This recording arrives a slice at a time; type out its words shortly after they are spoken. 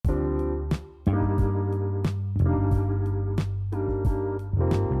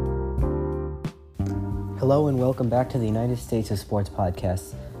Hello and welcome back to the United States of Sports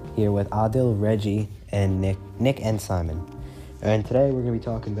podcast. Here with Adil, Reggie, and Nick and Simon. And today we're going to be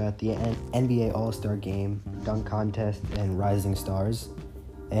talking about the NBA All-Star Game, dunk contest, and rising stars.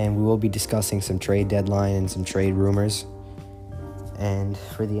 And we will be discussing some trade deadline and some trade rumors. And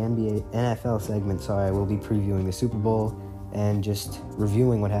for the NFL segment, we'll be previewing the Super Bowl and just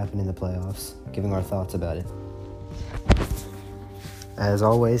reviewing what happened in the playoffs, giving our thoughts about it. As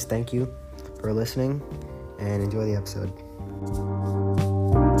always, thank you for listening and enjoy the episode.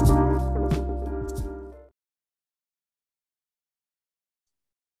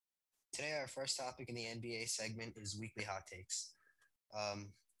 Today, our first topic in the NBA segment is weekly hot takes.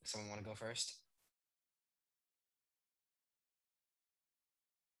 Someone want to go first?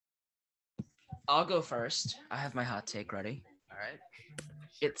 I'll go first. I have my hot take ready. All right.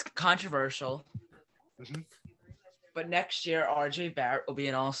 It's controversial, Mhm. but next year RJ Barrett will be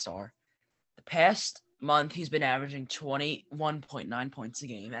an all-star. The past month he's been averaging 21.9 points a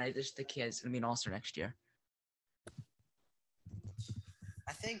game, and I just think he's going to be an all-star next year.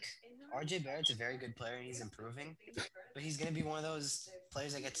 I think RJ Barrett's a very good player and he's improving, but he's going to be one of those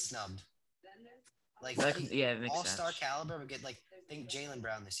players that gets snubbed. That makes all-star sense. caliber would get, think Jaylen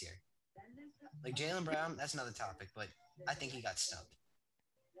Brown this year. Jaylen Brown, that's another topic, but I think he got snubbed.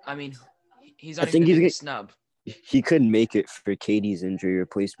 I mean, he's not even going to be a snub. He could make it for KD's injury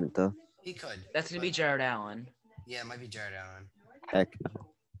replacement, though. He could. That's going to be Jared Allen. Yeah, it might be Jared Allen. Heck no.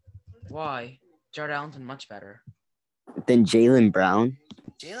 Why? Jared Allen's been much better. Then Jaylen Brown?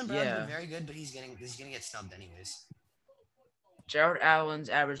 Jaylen Brown's been very good, but he's going to get snubbed anyways. Jared Allen's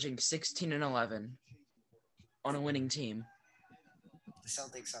averaging 16 and 11 on a winning team. The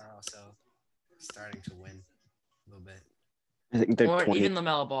Celtics are also starting to win a little bit. I think they're or 20. Even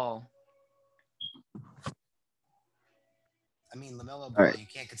LaMelo Ball. I mean, LaMelo Ball, You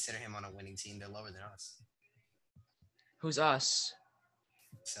can't consider him on a winning team. They're lower than us. Who's us?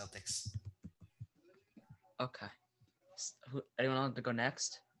 Celtics. Okay. Anyone want to go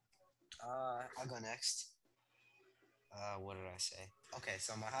next? I'll go next. What did I say? Okay,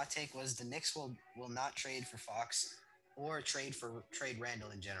 so my hot take was the Knicks will not trade for Fox or trade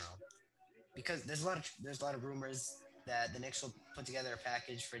Randall in general, because there's a lot of rumors that the Knicks will put together a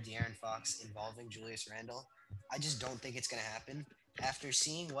package for De'Aaron Fox involving Julius Randle. I just don't think it's going to happen. After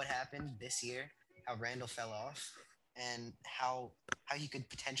seeing what happened this year, how Randle fell off, and how he could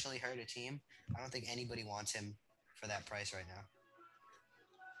potentially hurt a team, I don't think anybody wants him for that price right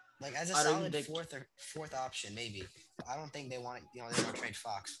now. As a solid fourth option, maybe. I don't think they want to trade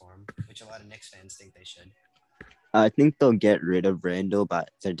Fox for him, which a lot of Knicks fans think they should. I think they'll get rid of Randall,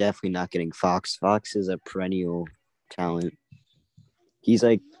 but they're definitely not getting Fox. Fox is a perennial talent. He's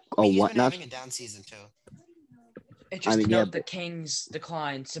like he's been having a down season too. It just the Kings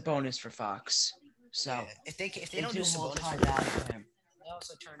declined Sabonis for Fox. So if they don't do Sabonis for him, they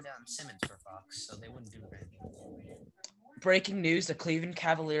also turned down Simmons for Fox, so they wouldn't do Randall. Breaking news: the Cleveland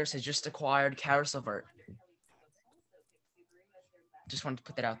Cavaliers has just acquired Karis LeVert. Just wanted to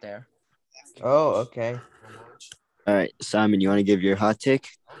put that out there. Oh, okay. All right, Simon, you want to give your hot take?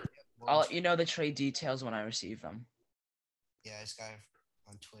 I'll let you know the trade details when I receive them. Yeah, I just got it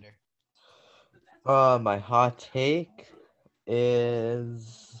on Twitter. My hot take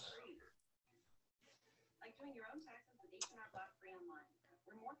is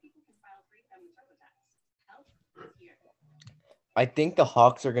I think the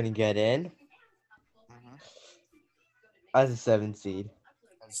Hawks are going to get in as a 7 seed.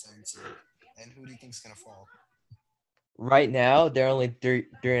 And who do you think is going to fall? Right now, they're only three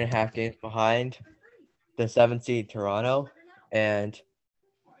and a half games behind the 7 seed Toronto. And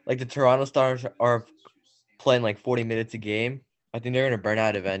the Toronto Stars are playing 40 minutes a game. I think they're going to burn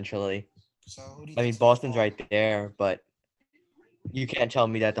out eventually. So who do you I mean, Boston's right there, but you can't tell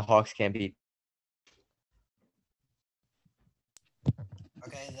me that the Hawks can't beat.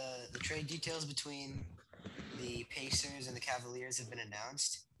 Okay, the trade details between the Pacers and the Cavaliers have been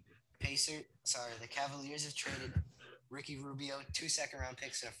announced. The Cavaliers have traded Ricky Rubio, 2 second-round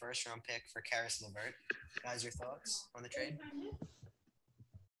picks and a first-round pick for Karis LeVert. Guys, your thoughts on the trade?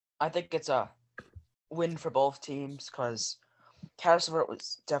 I think it's a win for both teams because Karis LeVert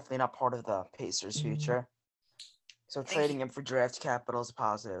was definitely not part of the Pacers' future. So trading him for draft capital is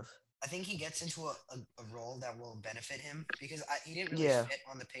positive. I think he gets into a role that will benefit him because he didn't really fit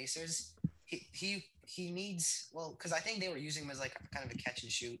on the Pacers. He needs because I think they were using him as kind of a catch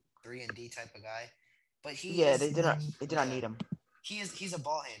and shoot 3-and-D type of guy, but they did not need him. He's a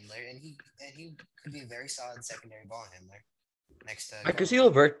ball handler and he could be a very solid secondary ball handler next to. I could see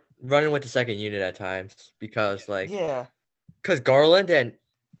LeVert running with the second unit at times because because Garland and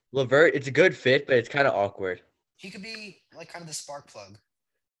Levert, it's a good fit, but it's kind of awkward. He could be like kind of the spark plug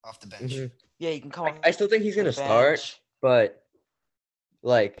off the bench. hmm Yeah, you can come off I still think he's the gonna start, bench. but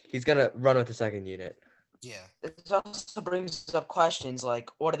like he's gonna run with the second unit. Yeah. This also brings up questions like,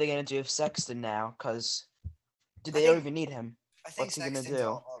 what are they gonna do with Sexton now? Because do they think- even need him? I think What's he gonna Sexton's do?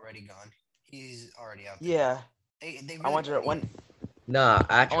 already gone. He's already out there. Yeah, They I really wonder don't need when. him. Nah, I wonder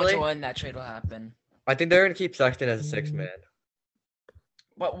actually, when that trade will happen. I think they're gonna keep Sexton as a 6-man.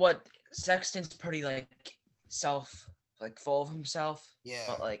 What Sexton's pretty full of himself. Yeah.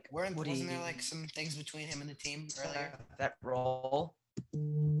 But like, Wasn't would there he like some things between him and the team earlier? that role?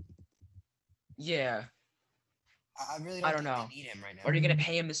 Yeah, I really I don't don't think know. they need him right now. Are you gonna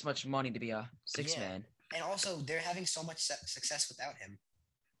pay him this much money to be a 6-man? And also, they're having so much success without him.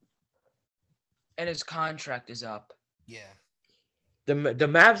 And his contract is up. Yeah. The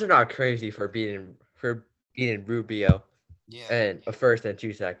Mavs are not crazy for beating Rubio Yeah. and a first and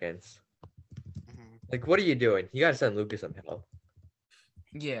 2 seconds. Mhm. Like, what are you doing? You gotta send Lucas some help.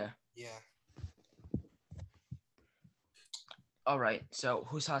 Yeah. Yeah. All right. So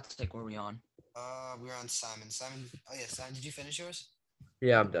whose hot take were we on? We're on Simon. Simon. Oh yeah, Simon. Did you finish yours?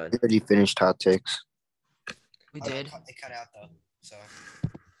 Yeah, I'm done. We already finished hot takes. We Oh, no, did. It cut out though. So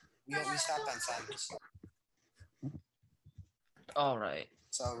we stopped on Simon's. All right.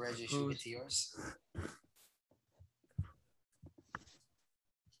 So Reggie, should we Who's- get to yours?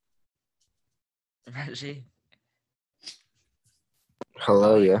 Reggie,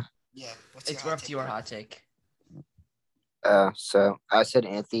 Hello, yeah. Yeah. What's it's your hot up to take? your hot take. So I said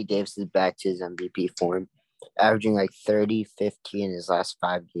Anthony Davis is back to his MVP form, averaging like 30, 50 in his last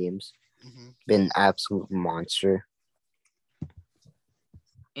 5 games. Mhm. Been an absolute monster.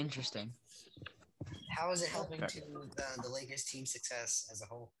 Interesting. How is it helping Okay. to the Lakers team success as a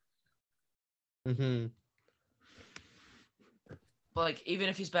whole? Mm-hmm. But like, even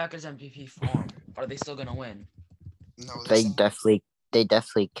if he's back at his MVP form, are they still gonna win? No, They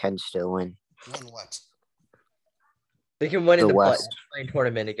definitely can still win. win what? They can win in The the West. playing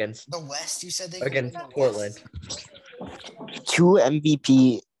tournament against The West? You said they could against win the Portland. West? 2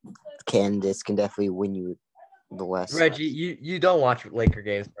 MVP candidates can definitely win you the West. Reggie, you don't watch Laker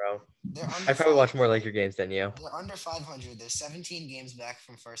games, bro. They're under I probably watch 500. more Laker games than you. They're under 500. They're 17 games back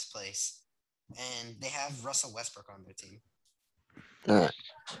from first place, and they have Russell Westbrook on their team.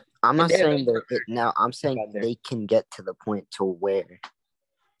 I'm not They have saying they're it now. I'm saying About there. they can get to the point to where They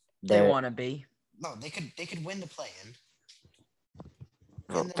they're want to be. No, they could win the play-in.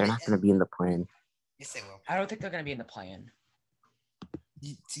 well, and then they're they- not going to be in the plan. Yes, they will. I don't think they're gonna be in the play-in.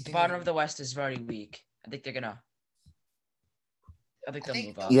 You The think bottom they- of the West is very weak. I think they'll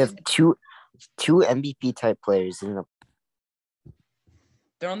move up. You have two MVP type players in the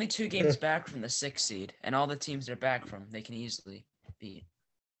They're only 2 games back from the 6th seed, and all the teams they're back from, they can easily beat.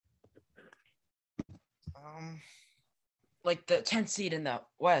 Like the 10th seed in the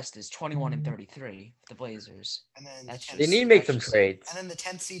West is 21 and 33 for the Blazers. and then That's the 10th They need to seed- make some Actually, trades. And then the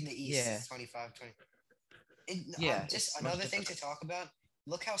 10th seed in the East Yeah. is 25, 20. Yeah, Just it's much another thing to different. talk about.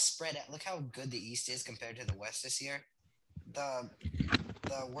 Look how spread out. Look how good the East is compared to the West this year. The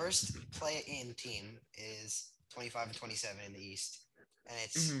worst play-in team is 25 and 27 in the East, and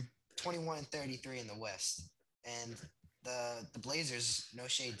it's Mhm. 21 and 33 in the West. And the Blazers, no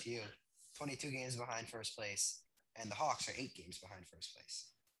shade to you, 22 games behind first place, and the Hawks are 8 games behind first place.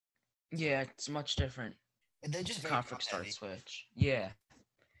 Yeah, it's much different. And they're just very Conference top heavy. start switch. Yeah.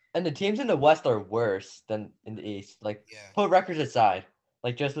 And the teams in the West are worse than in the East. Like, Yeah. put records aside.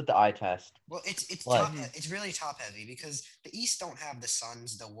 Like, just with the eye test. Well, it's Like- it's really top heavy because the East don't have the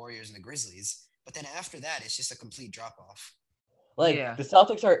Suns, the Warriors, and the Grizzlies. But then after that, it's just a complete drop off. Like, Yeah. the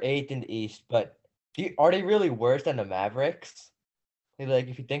Celtics are 8th in the East, but are they really worse than the Mavericks? Like,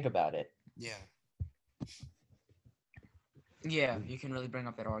 if you think about it. Yeah. Yeah, you can really bring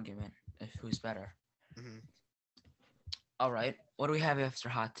up that argument if who's better. hmm All right. What do we have after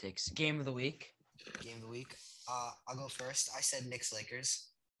hot takes? Game of the week. Game of the week. I'll go first. I said Knicks Lakers.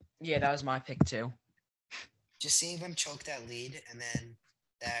 Yeah, that was my pick too. Just seeing them choke that lead and then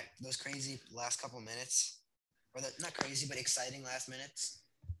those crazy last couple minutes, or not crazy but exciting last minutes.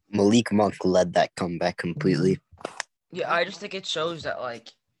 Malik Monk led that comeback completely. Yeah, I just think it shows that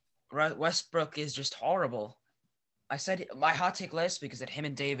like Westbrook is just horrible. I said my hot take last week is that him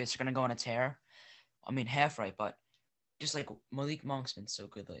and Davis are gonna go on a tear. I mean, half right, but just like Malik Monk's been so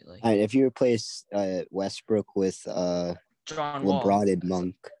good lately. And if you replace Westbrook with John Wall. LeBron and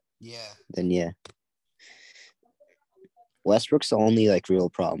Monk, Yeah. then yeah. Westbrook's the only like real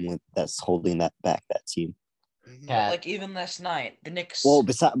problem that's holding that team. Mhm. Cat. Like even last night, the Knicks. Well,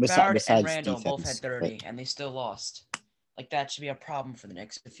 Barrett besides and Randall defense, both had 30, and they still lost. like that should be a problem for the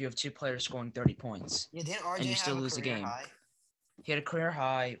Knicks if you have two players scoring 30 points. Yeah, didn't RJ And you still have a lose the career game. high? He had a career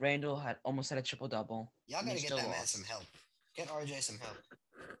high. Randall had almost had a triple double. Y'all gotta get that man some help. Get RJ some help.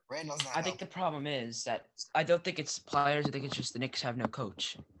 Randall's not I think the problem is that I don't think it's players. I think it's just the Knicks have no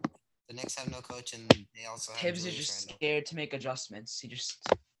coach. The Knicks have no coach, and they also have Tibbs is Julius just Randle. scared to make adjustments. He just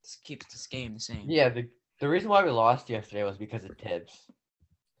keeps this game the same. Yeah, the reason why we lost yesterday was because of Tibbs.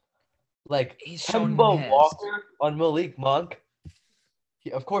 Like He's shown Kemba past. Walker on Malik Monk.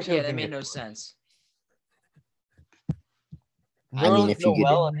 Of course, he Yeah, was that gonna made get no hurt. sense. I mean, Nerlens if you could-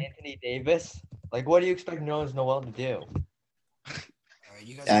 Noel and Anthony Davis. Like, what do you expect Nerlens Noel to do? All right,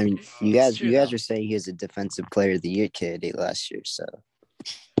 you guys. I mean, you It's guys, true, you guys though. were saying he was a defensive player of the year candidate last year, so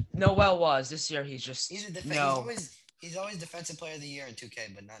Noel was this year. He's just He's no. He's always defensive player of the year in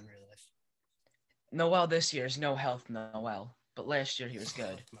 2K, but not in real life. Noel this year is no health Noel, but last year he was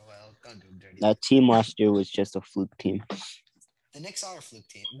good. Well, don't do him dirty. that team last year was just a fluke team. The Knicks are a fluke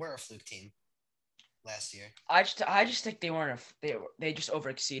team. We're a fluke team. Last year. I just think they weren't. They just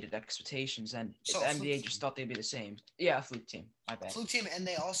overexceeded expectations, and So, the a fluke NBA team. just thought they'd be the same. Yeah, a fluke team. My bad. Fluke team, and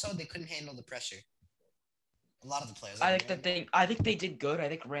they couldn't handle the pressure. A lot of the players. I think they did good. I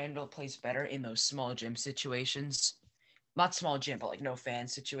think Randall plays better in those small gym situations. Not small gym, but like no fan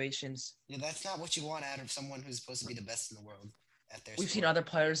situations. Yeah, that's not what you want out of someone who's supposed to be the best in the world at their We've sport. seen other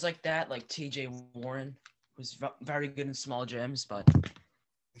players like that, like TJ Warren, who's very good in small gyms, but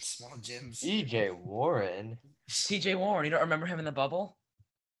Small gyms. EJ Warren. TJ Warren, you don't remember him in the bubble?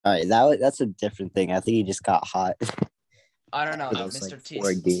 All right, that's a different thing. I think he just got hot. I don't know, For no, those, Mr. like, T. 4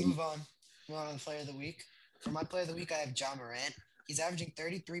 Let's games. move on. Move on to the player of the week. For my player of the week, I have John Morant. He's averaging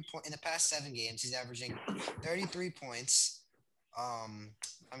 33 points in the past 7 games. He's averaging 33 points. How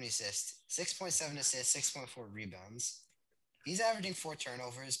many assists? 6.7 assists, 6.4 rebounds. He's averaging 4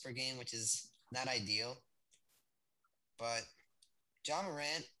 turnovers per game, which is not ideal. But John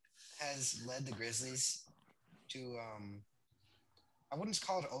Morant has led the Grizzlies to I wouldn't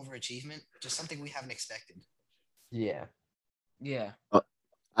call it overachievement, just something we haven't expected. Yeah. Yeah.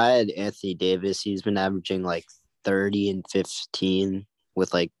 I had Anthony Davis. He's been averaging like 30 and 15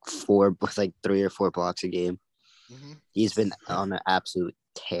 with like 3 or 4 blocks a game. Mm-hmm. He's been on an absolute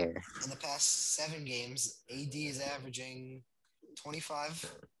tear. In the past 7 games, AD is averaging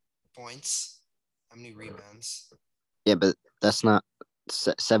 25 points. How many rebounds? Yeah, but that's not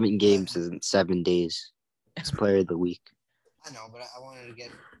 7 games isn't 7 days. It's player of the week. I know, but I wanted to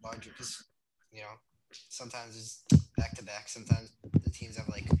get larger because, sometimes it's back to back. Sometimes the teams have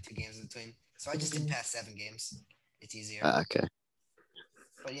like 2 games in between. So I just did past 7 games. It's easier. Okay.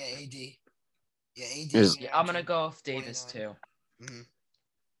 But yeah, AD. Yeah, AD. Is- Yeah, I'm gonna go with Davis 29. too. Mm-hmm.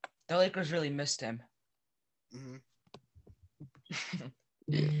 The Lakers really missed him. Mm-hmm.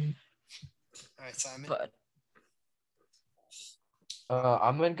 All right, Simon. But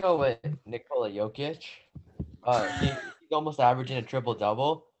I'm gonna go with Nikola Jokic. He's almost averaging a triple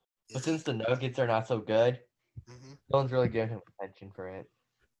double, but since the Nuggets are not so good, Mm-hmm. no one's really giving him attention for it.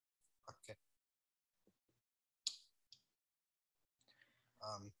 Okay.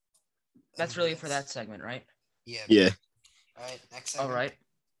 that's really for that segment, right? Yeah. Yeah. All right, next All segment. right.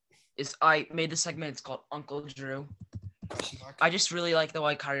 I made the segment. It's called Uncle Drew. Question mark. I just really like the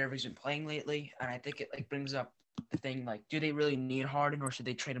way Kyrie Irving's been playing lately, and I think it like brings up the thing like, do they really need Harden, or should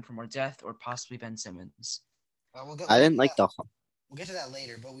they trade him for more depth, or possibly Ben Simmons? I didn't like the. We'll get to that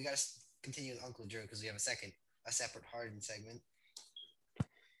later, but we got to continue with Uncle Drew because we have a separate Harden segment.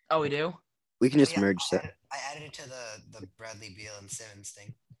 Oh, we do. We can just Yeah, merge I that. added it to the Bradley Beal and Simmons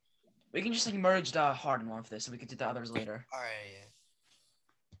thing. We can just like merge the Harden one for this, and we can do the others later. All right, yeah.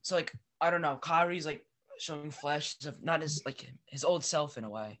 So like, I don't know. Kyrie's like showing flashes of not his old self in a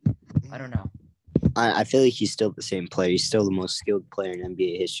way. I don't know. I feel like he's still the same player. He's still the most skilled player in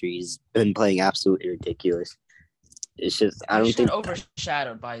NBA history. He's been playing absolutely ridiculous. It's just I don't He's think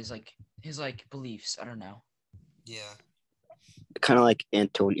overshadowed by his beliefs. I don't know. Yeah. kind of like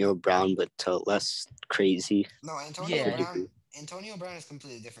Antonio Brown, but less crazy. No, Antonio Yeah. Brown. Antonio Brown is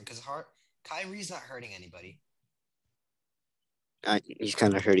completely different because Kyrie's not hurting anybody. He's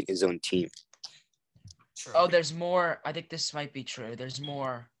kind of hurting his own team. True. Oh, there's more. I think this might be true. There's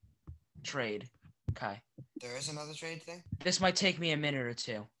more trade. Okay. There is another trade thing. This might take me a minute or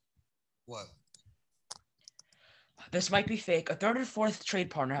two. What? This might be fake. A third and fourth trade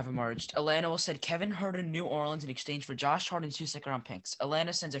partner have emerged. Atlanta will send Kevin Herter to New Orleans in exchange for Josh Hart and 2 second-round picks.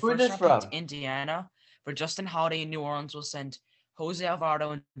 Atlanta sends a Who is first this round pick from? to Indiana for Justin Holiday, and New Orleans will send Jose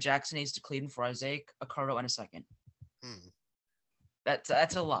Alvarado and Jackson Hayes to Cleveland for Isaac Okoro and a second. Hmm.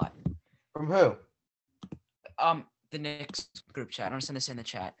 That's a lot. From who? the Knicks group chat. I'm gonna send this in the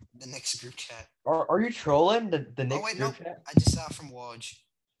chat. The Knicks group chat. Are you trolling the Oh Knicks wait, group no. chat? I just saw it from Woj.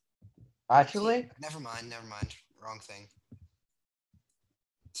 Actually, Never mind. Wrong thing.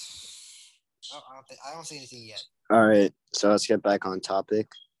 Oh, I don't see anything yet. All right, so let's get back on topic.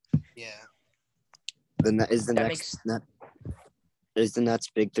 Yeah. Is the That next makes- net? Is the Nets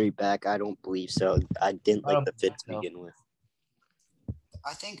big three back? I don't believe so. I didn't I like don't the fit believe to so. begin with.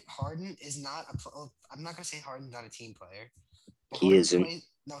 I think Harden is not I'm not gonna say Harden's not a team player. But He Harden isn't.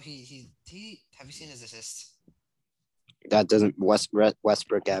 No, he. Have you seen his assists? That doesn't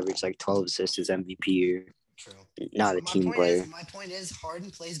Westbrook averaged like 12 assists his MVP year. True. Not a team player. My point is, Harden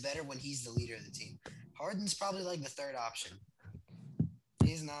plays better when he's the leader of the team. Harden's probably like the third option.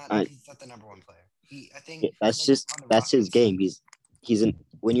 He's not the number one player. I think That's his game. He's an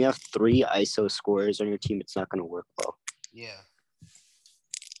when you have 3 ISO scorers on your team, it's not going to work well. Yeah.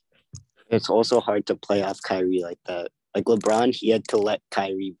 It's also hard to play off Kyrie like that. Like LeBron, he had to let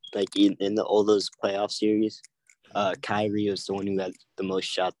Kyrie like in all those playoff series. Kyrie was the one who had the most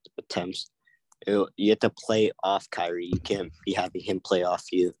shot attempts. You have to play off Kyrie. You can't be having him play off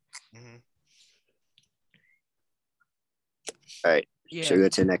you. Mm-hmm. All right. Yeah. Should we go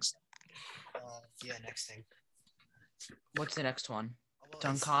to the next? Next thing. What's the next one? Well,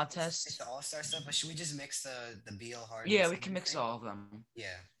 Dunk contest? It's the All-Star stuff, but should we just mix the Beal Harden? Yeah, we can mix all of them. Yeah.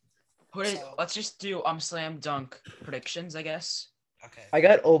 Let's just do slam dunk predictions, I guess. Okay. I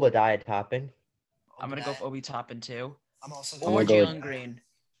got Obadiah topping. I'm gonna go with Obi Toppin too. I'm also or go Jalen Green.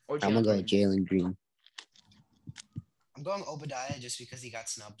 I'm gonna go with Jalen Green. I'm going Obadiah just because he got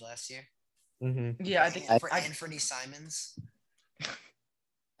snubbed last year. Mm-hmm. Yeah, I think for Anthony Simons.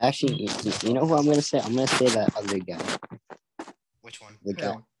 Actually, you know who I'm gonna say? I'm gonna say that other guy. Which one? The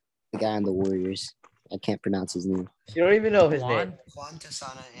guy on the Warriors. I can't pronounce his name. You don't even know his name. Juan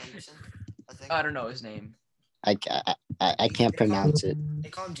Tosana Anderson, I think. I don't know his name. I can't pronounce it. They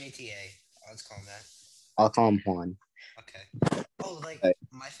call him JTA. Let's call him that. I'll call him Juan. Okay. Oh, like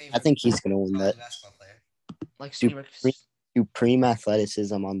my favorite. I think he's gonna win that. Basketball player. Like Supreme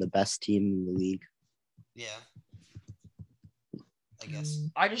athleticism on the best team in the league. Yeah. I guess.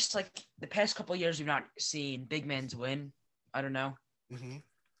 I just like the past couple of years we've not seen big men's win. I don't know. Mm-hmm.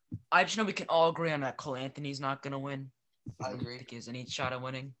 I just know we can all agree on that Cole Anthony's not gonna win. I agree. I think he has any shot at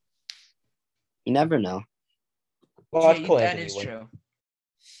winning. You never know. Well, Yeah, Cole that Anthony is win. true.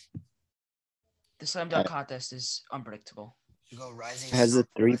 The slam dunk contest is unpredictable. You go rising. Has the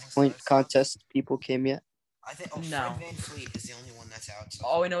 3-point contest people came yet? I think No. Fred VanVleet is the only one that's out. So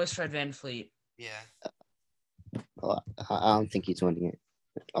All we know is Fred VanVleet. yeah. Well, I don't think he's winning it.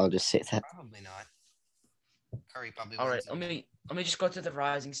 I'll just say that. Probably not. Curry probably. All right, wins it. let me just go through the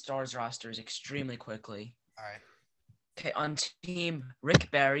Rising Stars rosters extremely quickly. All right. Okay, on team Rick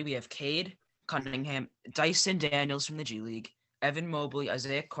Barry, we have Cade Cunningham, Dyson Daniels from the G League, Evan Mobley,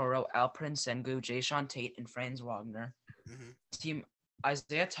 Isaiah Coro, Alperen Sengun, Jayshawn Tate, and Franz Wagner. Mm-hmm. Team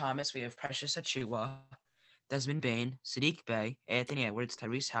Isaiah Thomas, we have Precious Achua, Desmond Bain, Sadiq Bey, Anthony Edwards,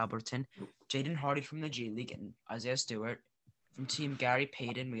 Tyrese Halliburton, Jaden Hardy from the G League, and Isaiah Stewart. From Team Gary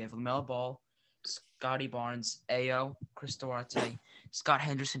Payton, we have LaMelo Ball, Scotty Barnes, Ayo, Chris Duarte, Scott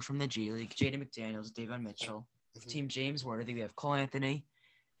Henderson from the G League, Jaden McDaniels, Davion Mitchell. Mm-hmm. Team James Worthy, we have Cole Anthony,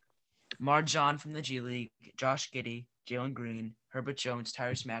 Marjon from the G League, Josh Giddey, Jalen Green, Herbert Jones,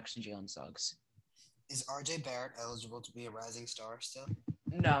 Tyrese Maxey, and Jalen Suggs. Is RJ Barrett eligible to be a rising star still?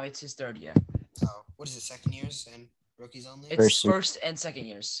 No, it's his third year. Oh, what is it? Second years and rookies only? It's first and second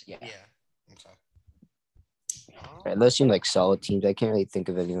years. Yeah. Yeah. Okay. Right, those seem like solid teams. I can't really think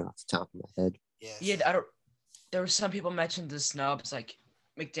of anyone off the top of my head. Yeah. I don't. There were some people mentioned the snubs, like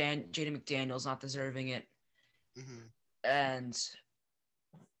Jaden McDaniels not deserving it, Mm-hmm. and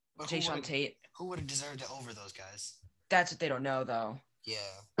But Jayshawn Tate. Who would have deserved it over those guys? That's what they don't know, though.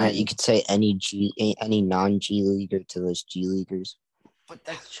 Yeah. You could say any non-G leaguer to those G leaguers. But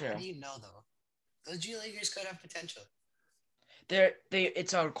That's true. How do you know though? Those G leaguers could have potential.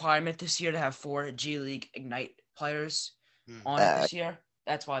 It's a requirement this year to have 4 G League Ignite players on it this year.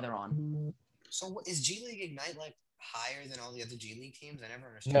 That's why they're on. So is G League Ignite like higher than all the other G League teams? I never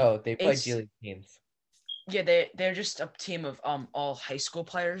understood. No, they play G League teams. Yeah, they're just a team of all high school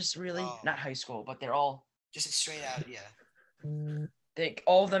players, really. Not high school, but they're all just straight out, yeah.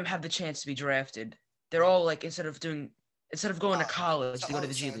 All of them have the chance to be drafted. They're all like instead of going to college, they go to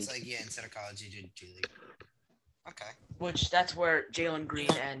the G League. It's like instead of college, you do G League. Okay. Which that's where Jalen Green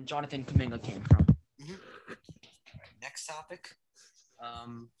and Jonathan Kuminga came from. Mm-hmm. All right, next topic.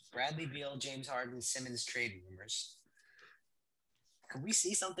 Bradley Beal, James Harden, Simmons trade rumors. Could we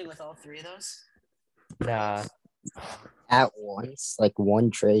see something with all 3 of those? Nah. At once, like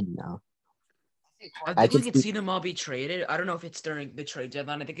one trade now. I I think we could could see- see them all be traded. I don't know if it's during the trade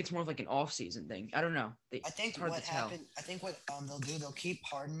deadline. I think it's more of like an off-season thing. I don't know. I think it's hard what to tell. happened. I think what they'll do. They'll keep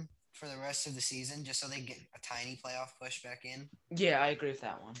Harden for the rest of the season, just so they get a tiny playoff push back in. Yeah, I agree with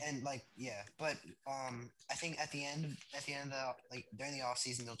that one. And but I think at the end of the during the off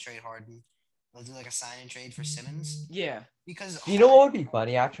season, they'll trade Harden. They'll do like a sign and trade for Simmons Yeah. because You know what would be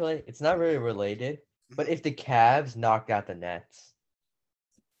funny? Actually, it's not really related, but Mhm. if the Cavs knocked out the Nets,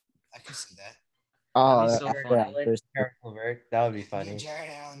 I could see that. Oh, That'd be so after funny. that first, Karis LeVert, that would be Yeah, funny. Jared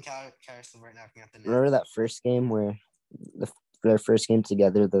Allen, Karis LeVert knocking out the Nets. remember that first game where their first game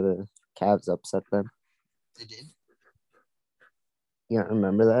together, the Cavs upset them? They did. You don't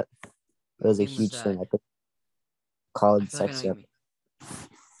remember that? It was a game was huge that? thing. I think I Colin feel like I know Sexton. what you mean.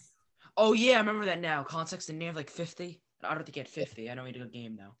 Oh yeah, I remember that now. Colin Sexton, they have like 50. I don't think he had 50. I know he had a good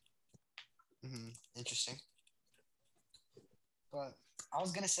game though. Interesting. But I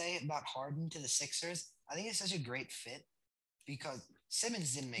was gonna say about Harden to the Sixers. I think it's such a great fit because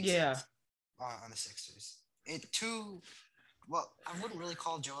Simmons didn't make Yeah. sense on the Sixers. I wouldn't really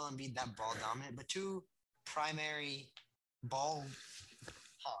call Joel Embiid that ball dominant, but two primary ball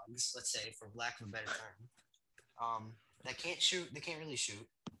hogs, let's say, for lack of a better term, that can't shoot. They can't really shoot.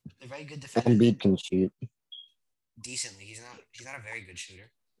 They're very good defenders. Embiid can shoot. Decently. He's not a very good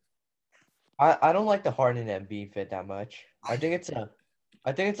shooter. I don't like the Harden and Embiid fit that much. I I think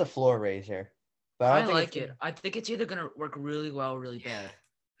it's a floor raiser. But I I don't think like it's it. I think it's either gonna work really well or really bad.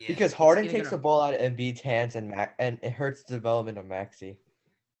 Yeah. because Harden either takes the gonna- ball out of Embiid's hands and it hurts the development of Maxey.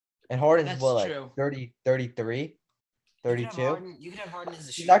 And Harden's That's what, like true. 30, 33, You could have 32? You could have Harden as a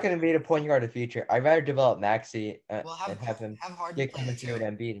He's shooter. not going to be the point guard of the future. I'd rather develop Maxey Well, and have him have Harden get play the chemistry with two.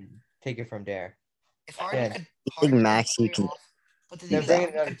 Embiid and take it from there. If Harden Yeah. could, I think Harden could Maxey play can. off. But the thing Then is, bring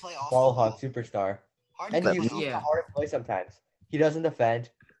Harden another could play off ball the hog ball. superstar. Harden And could you play see off Yeah. the how ball. Harden plays sometimes. He doesn't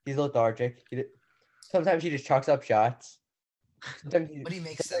defend. He's lethargic. Sometimes he just chucks up shots. Sometimes But he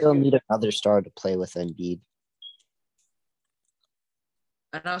makes them. Still need another star to play with Embiid.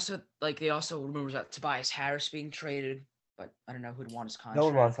 And also, like, they also rumors about Tobias Harris being traded, but I don't know who'd want his contract. No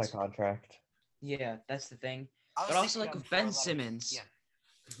one wants my contract. Yeah, that's the thing. I was But also, thinking like, about with before a Ben lot of- Simmons,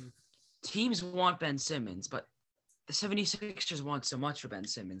 Yeah. teams want Ben Simmons, but the 76ers want so much for Ben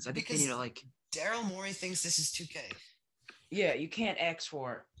Simmons. I think they need to, like, Daryl Morey thinks this is 2K. yeah, you can't ask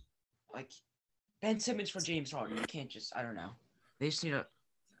for, like, Ben Simmons for James Harden. You can't just, I don't know. They just need to,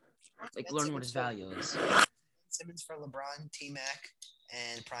 like, Ben learn what his Simmons value is. Simmons for LeBron, T-Mac,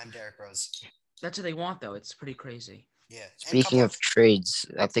 and prime Derrick Rose. That's what they want, though. It's pretty crazy. Yeah. And Speaking couple of trades,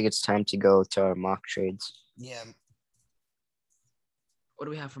 I think it's time to go to our mock trades. Yeah. What do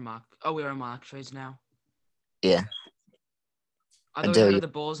we have for mock? Oh, we are on mock trades now. Yeah. I I thought we tell had you. the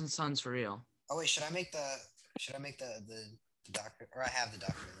Bulls and Suns for real. Oh wait, should I make the document? Or I have the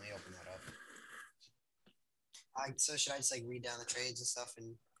document. Let me open that up. So should I just like read down the trades and stuff,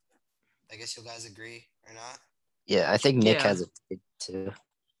 and I guess you guys agree or not? Yeah, I think Nick Yeah. has a trade too.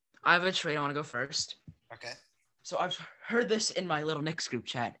 I have a trade. I want to go first. Okay. So I've heard this in my little Knicks group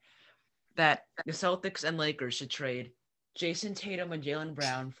chat that the Celtics and Lakers should trade Jason Tatum and Jaylen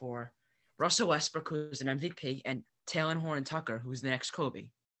Brown for Russell Westbrook, who's an MVP, and Taylor Horn Tucker, who's the next Kobe.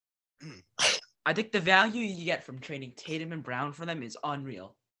 Mm. I think the value you get from trading Tatum and Brown for them is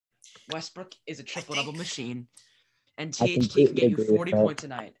unreal. Westbrook is a triple-double machine, and I THT can completely get you agree with 40 that. points a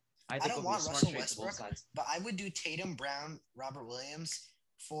night. I think don't it'll be a want smart Russell trade for both Westbrook. sides. But I would do Tatum, Brown, Robert Williams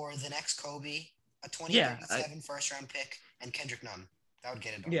for the next Kobe, a Yeah, 2037 first round pick, and Kendrick Nunn. That would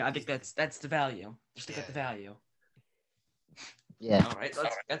get it done. Yeah, I think that's the value. Just look at the Yeah. value. Yeah, All right,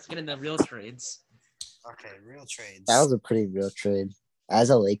 let's get into real trades. Okay, real trades. that was a pretty real trade. As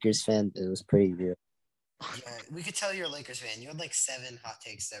a Lakers fan, it was pretty real. Yeah, we could tell you're a Lakers fan. You had like 7 hot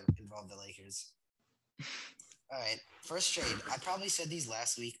takes that involved the Lakers. All right, first trade. I probably said these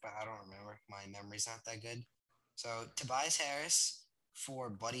last week, but I don't remember. My memory's not that good. So Tobias Harris for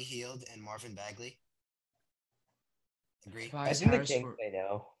Buddy Hield and Marvin Bagley. Agree? I Tobias think the Harris Kings for- say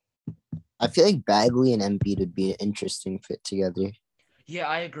no. I feel like Bagley and Embiid would be an interesting fit together. Yeah,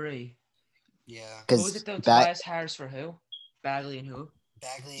 I agree. Yeah, What was Because it though? Tobias Harris for who? Bagley and who?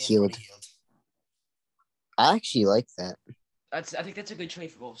 Bagley and Hield. Buddy Hield. I actually like that. I think that's a good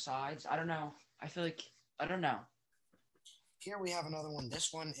trade for both sides. I don't know. I feel like I don't know. Here we have another one.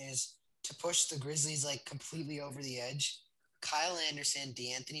 This one is to push the Grizzlies like completely over the edge. Kyle Anderson,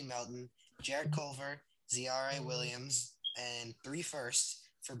 DeAnthony Melton, Jared Culver, Ziare Williams, and 3 firsts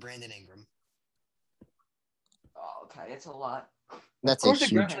for Brandon Ingram. Oh, okay, that's a lot. That's Of a course, the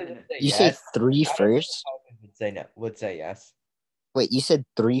huge. Grizzlies would say You yes. say 3 I don't think first? the Pelicans would say no. Would say yes. Wait, you said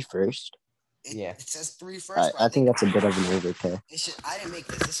 3 first? It, Yeah. It says 3 firsts. but I think that's a bit of an overpay. I didn't make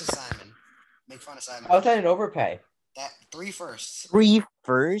this. This was Simon. Make fun of Simon. How's that an overpay? That 3 firsts. 3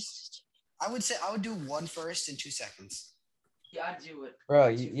 first? I would say I would do 1 first in 2 seconds. Yeah, I'd do it. Bro,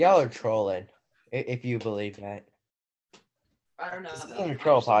 y'all are trolling. If you believe that. I don't know. This though. isn't a I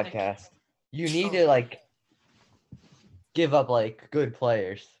troll just don't think- podcast. You need to like give up like good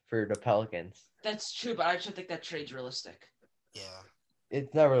players for the Pelicans. That's true, but I just don't think that trade's realistic. Yeah.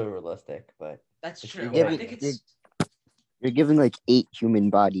 It's not really realistic, but That's It's true. true. I think it's You're giving like 8 human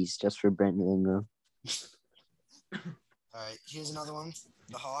bodies just for Brandon Ingram. All right, here's another one.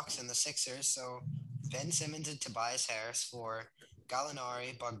 The Hawks and the Sixers. So Ben Simmons and Tobias Harris for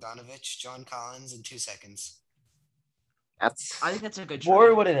Gallinari, Bogdanovich, John Collins in 2 seconds. That's I think that's a good Morey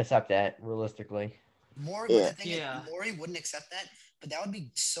trade. wouldn't accept that realistically. Morey, Yeah. but the thing Yeah. is, Morey wouldn't accept that, but that would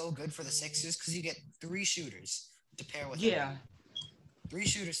be so good for the Sixers because you get 3 shooters to pair with him. Yeah, 3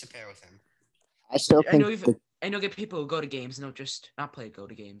 shooters to pair with him. I still I think know and you'll get people who go to games and they'll just not play go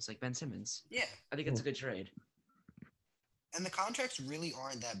to games like Ben Simmons. Yeah, I think it's a good trade. and the contracts really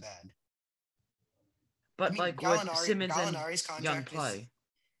aren't that bad. But I mean, like with Simmons Gallinari's and Young contract is, play,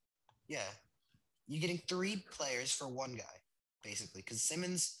 yeah, you're getting 3 players for 1 guy, basically, because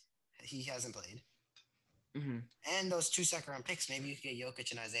Simmons, he hasn't played. hmm And those 2 second-round picks, maybe you could get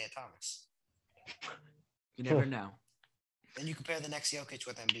Jokic and Isaiah Thomas. you never know. Then you compare the next Jokic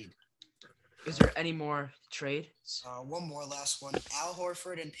with Embiid. Is there any more trades? One more, last one. Al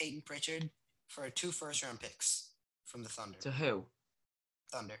Horford and Peyton Pritchard for 2 first-round picks from the Thunder. To who?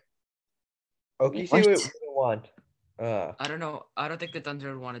 Thunder. OKC What? would want. I don't know. I don't think the Thunder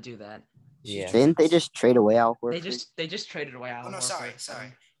would want to do that. Yeah. Didn't they just trade away Al Horford? They just traded away Al Oh, no, Horford.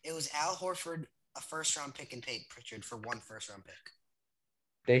 sorry. It was Al Horford, a first-round pick, and Peyton Pritchard for 1 first-round pick.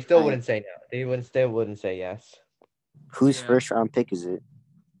 They still I- wouldn't say no. They wouldn't say yes. Whose Yeah. first round pick is it?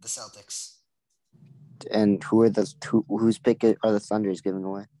 The Celtics. And whose pick are the Thunders giving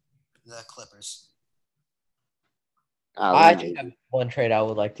away? The Clippers. I Well, just have one trade I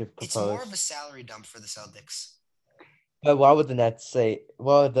would like to It's more propose. of a salary dump for the Celtics But why would the Nets say?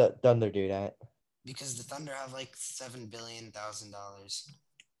 Why would the Thunder do that? because the Thunder have like $7 billion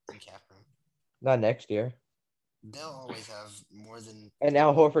in cap room. Not next year. They'll always have more than. And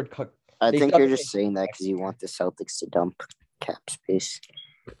Al Horford. I They think still you're have to just pay saying that next because you year. want the Celtics to dump cap space.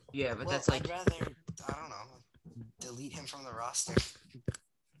 Yeah, but Well, that's like. I'd rather, I don't know, delete him from the roster.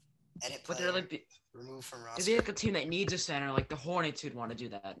 Edit But player, they're like. remove from It'd roster. be like a team that needs a center, like the Hornets would want to do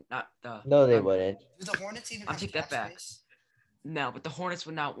that. Not the. No, they Thunder. wouldn't. Do the Hornets even I'll have take cap that back. space? No, but the Hornets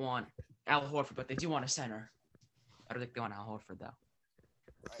would not want Al Horford, but they do want a center. I don't think they want Al Horford though.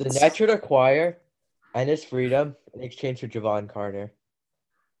 The Alright, Nets should acquire Ennis Freedom in exchange for Javon Carter.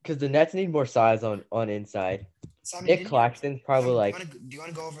 Because the Nets need more size on inside. Simon, Nick didn't you- Claxton's probably Simon, like, do you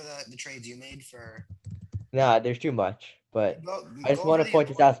want to go over the trades you made for? nah, there's too much. But Go, I just go want over to the point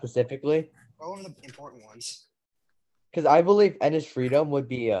this important- out specifically. Go over the important ones. Because I believe Ennis Freedom would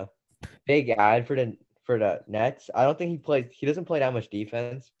be a big add for the Nets. I don't think he doesn't play that much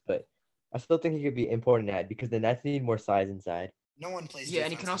defense, but I still think he could be important ad because the Nets need more size inside. No one plays. Yeah,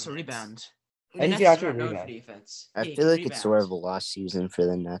 and he defense can on also the Nets. rebound. And he Nets can is actually not known for rebound. defense. I Yeah, he feel can like it's sort of a rebound. lost season for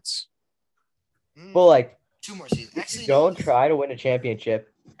the Nets. But like, 2 more seasons. if Actually, you no. don't try to win a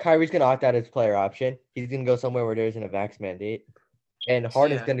championship, Kyrie's gonna opt out his player option. He's gonna go somewhere where there isn't a vax mandate, and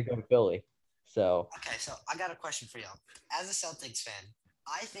Harden's Yeah. gonna go to Philly. So Okay, so I got a question for y'all. As a Celtics fan,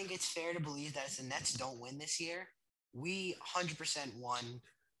 I think it's fair to believe that if the Nets don't win this year, we 100% won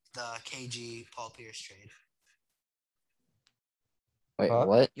the KG Paul Pierce trade. Wait, Huh?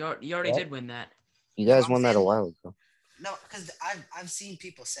 what? You already What? did win that. You guys I'm won that a saying- while ago. No, because I've seen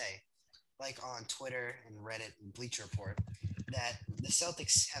people say, like on Twitter and Reddit and Bleacher Report, that the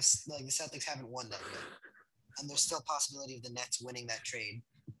Celtics haven't won that yet, and there's still a possibility of the Nets winning that trade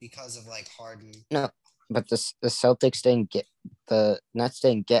because of like Harden. But the Celtics the Nets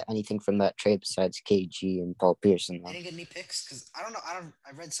didn't get anything from that trade besides KG and Paul Pierce. And They them. didn't get any picks because I don't know.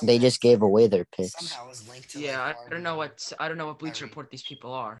 I read something. They that just gave away their picks. somehow was linked to. Yeah, like, I don't know Harden. what Bleacher Kyrie. Report these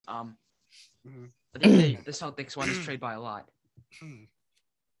people are. Mhm. But they the Celtics won this trade by a lot.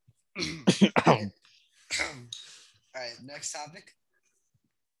 All right, next topic.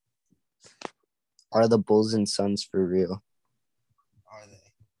 Are the Bulls and Suns for real? Are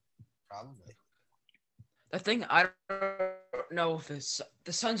they? Probably. The thing I don't know if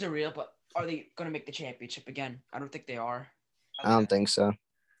the Suns are real, but are they going to make the championship again? I don't think they are. I don't think so.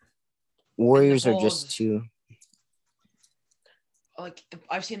 Warriors are Bulls- just too. Like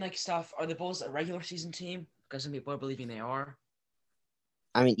I've seen like stuff. Are the Bulls a regular season team? Because some people are believing they are.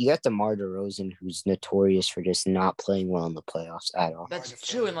 I mean, you got DeMar DeRozan, who's notorious for just not playing well in the playoffs at all. That's Hard to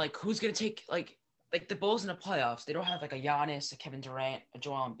true. fill. And like, who's gonna take like the Bulls in the playoffs? They don't have like a Giannis, a Kevin Durant, a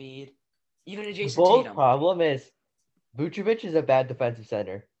Joel Embiid. Even The Jason Bulls' Tatum. problem is Vucevic is a bad defensive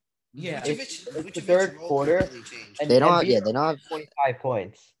center. Yeah. It's the Vucevic's third role quarter, completely changed. and They don't. Embiid Yeah, is they don't have. 25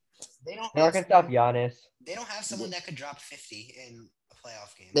 points. They don't They're not have gonna stop someone, Giannis. they don't have someone that could drop 50 in a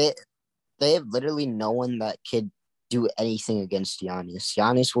playoff game. They have literally no one that could do anything against Giannis.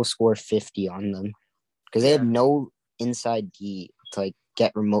 Giannis will score 50 on them because they have no inside D to like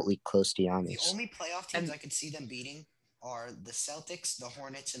get remotely close to The Giannis. only playoff teams I could see them beating are the Celtics, the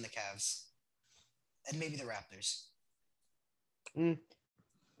Hornets, and the Cavs, and maybe the Raptors. The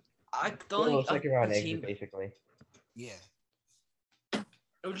Well, only second round other exit, team, basically. Yeah.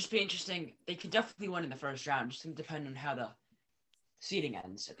 it would just be interesting. They could definitely win in the first round. Just depend on how the seeding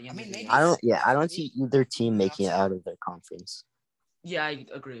ends at the end I mean, of the maybe year. I don't see either team making it out of their conference. Yeah, I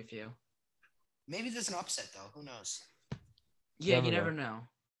agree with you. Maybe there's an upset though. Who knows? Yeah, Never you know. never know.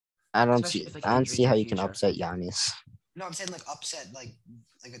 I don't Especially see. with, like, I don't injuries see in how the you can future. upset Giannis. No, I'm saying like upset, like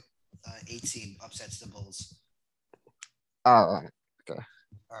a 8 seed upsets the Bulls. Oh, All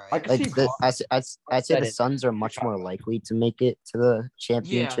I right. could like see I'd say the upsetting Suns are much more likely to make it to the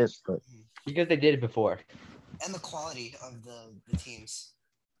championship, but because they did it before. And the quality of the teams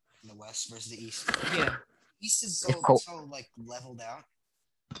in the West versus the East. Yeah, East is If so Col- like leveled out.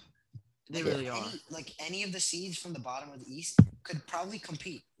 they Like, really are. any of the seeds from the bottom of the East could probably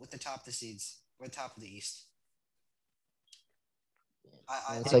compete with the top of the seeds or the top of the East.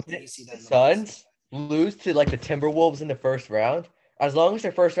 I It's like like you see The that in the West. Suns lose to like the Timberwolves in the first round. As long as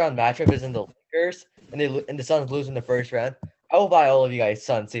their first round matchup is in the Lakers and the Suns lose in the first round, I will buy all of you guys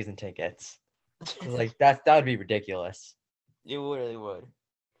Suns season tickets. 'Cause, like that would be ridiculous. You really would.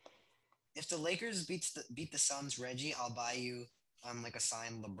 If the Lakers beat the Suns, Reggie, I'll buy you like a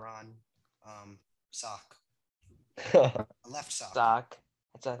signed LeBron sock, a left sock. Stock.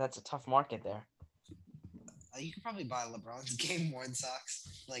 That's a tough market there. You could probably buy LeBron's game worn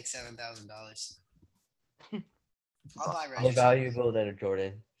socks for like $7,000. I'll buy More Reggie. valuable than a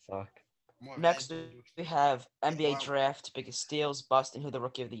Jordan sock. More Next, valuable. we have NBA Wow. draft, biggest steals, bust, and who the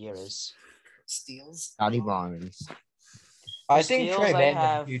rookie of the year is. Steals. Scotty Barnes. I For think steals, Trey I Man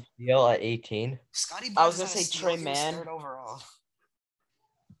have- was a huge deal at 18. Scotty I was Barnes gonna is not a say steal, Trey he was Mann. third overall.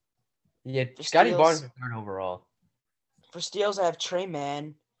 Yeah, For Scotty steals- Barnes was third overall. For steals, I have Trey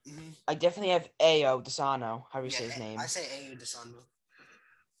Mann. Mm-hmm. I definitely have Ayo Desano, however you say his name. I say Ayo Desano.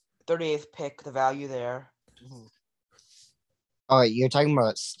 38th pick, the value there. Mm-hmm. Oh, you're talking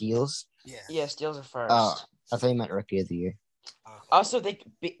about steals? Yeah. Yeah, steals are first. Oh, I thought you meant rookie of the year. Okay. Also, they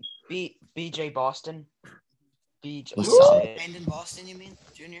BJ Boston. BJ. He how do you sucked. say it? Brandon Boston, you mean?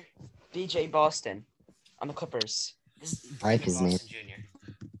 Junior? BJ Boston on the Clippers. I like his name. Boston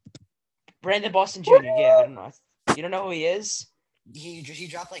Jr. Brandon Boston Jr. Yeah, I don't know. You don't know who he is? He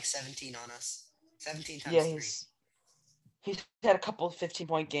dropped like 17 on us. 17 times Yeah, 3. he's had a couple of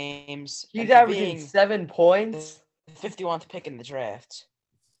 15-point games. He's and for averaging being 7 points. the 51st pick in the draft.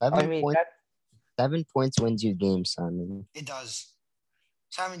 7 That, points wins you games, Simon. It does.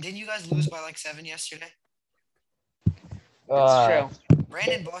 Simon, didn't you guys lose by like 7 yesterday? That's true.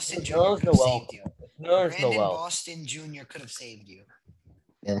 Brandon Boston Jr. Noah's could have Noel. saved you. Noah's Brandon Noel. Boston Jr. could have saved you.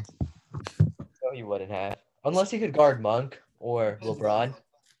 No, he wouldn't have. Unless he could guard Monk or LeBron.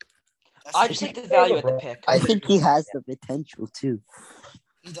 I just like the value at the pick. I think he has the potential too.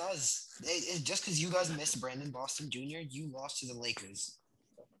 He does. Just because you guys missed Brandon Boston Jr., you lost to the Lakers,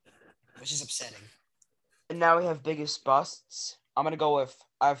 which is upsetting. And now we have biggest busts. I'm gonna go with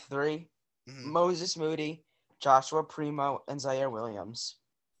I have 3: Mhm. Moses Moody, Joshua Primo, and Zaire Williams.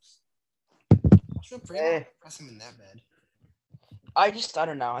 Joshua Primo, Eh. press him in that bad. I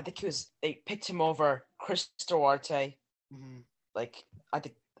don't know. I think they picked him over Chris Duarte. Mm-hmm. Like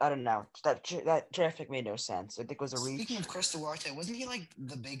I don't know. That draft pick made no sense. I think it was a reach. Speaking of Chris Duarte, wasn't he like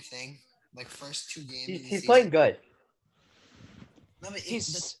the big thing? Like first 2 games. of the He's season? playing good. No, but he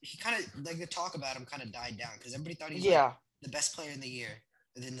kind of like the talk about him kind of died down because everybody thought he was like, the best player in the year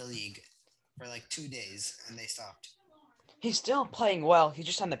within the league for like 2 days, and they stopped. He's still playing well. He's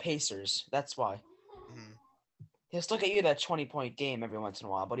just on the Pacers. That's why. Mm-hmm. He'll still get you that 20-point game every once in a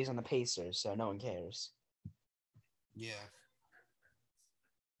while, but he's on the Pacers, so no one cares. Yeah.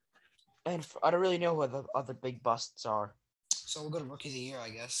 And I don't really know who the other big busts are. So we'll go to Rookie of the Year, I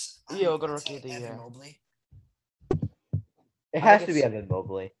guess. Yeah, we'll go to I'd Rookie say of the Evan Year. Mobley. It I has think to be it's- Evan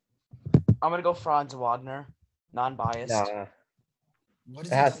Mobley. I'm gonna go Franz Wagner, non-biased. Nah. What It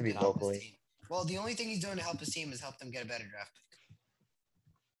he has done to be help his Mobley. team? Well, the only thing he's doing to help his team is help them get a better draft pick.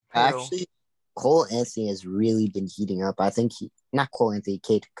 Who? Actually, Cole Anthony has really been heating up. I think not Cole Anthony,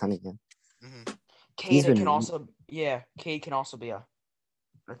 Kate Cunningham. Mm-hmm. He's Cade been- can also be a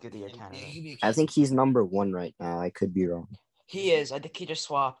Rookie of the Year Yeah, candidate. he could be a I kid. think he's number 1 right now. I could be wrong. He is. I think he just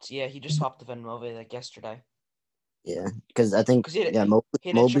swapped. Yeah, he just swapped the Venmova like yesterday. Yeah, because I think Because he had yeah,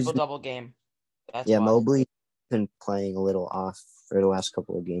 a triple double game. That's why. Mobley's been playing a little off for the last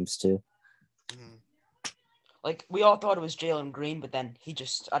couple of games too. Mhm. Like we all thought it was Jalen Green, but then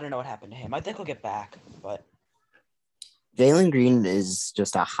I don't know what happened to him. I think he'll get back, but Jalen Green is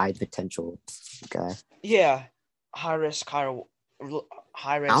just a high potential guy. yeah, high risk, high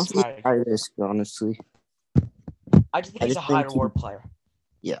I don't risk, think high. high risk, honestly. I just think I he's just a high think he- reward player.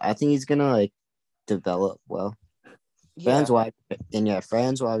 Yeah, I think he's gonna like develop well. Yeah,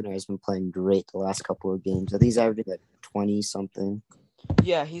 Franz Wagner has been playing great the last couple of games. I think he's averaging like 20 something.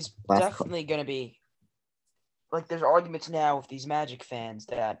 yeah, he's definitely gonna be. Like, there's arguments now with these Magic fans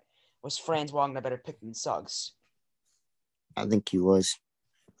that was Franz Wagner a better pick than Suggs. I think he was.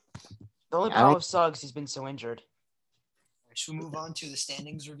 The only I problem don't- with Suggs, he's been so injured. Should we move on to the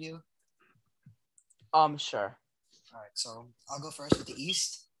standings review? Sure. All right, so I'll go first with the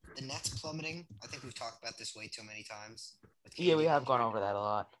East. The Nets plummeting. I think we've talked about this way too many times. with Yeah, we KD have gone injury. over that a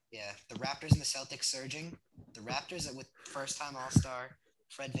lot. Yeah, the Raptors and the Celtics surging. The Raptors with first-time All-Star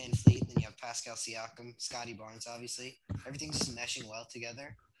Fred VanVleet, then you have Pascal Siakam, Scotty Barnes, obviously. Everything's just meshing well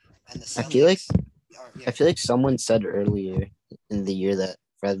together. And the Celtics. I feel like someone said earlier in the year that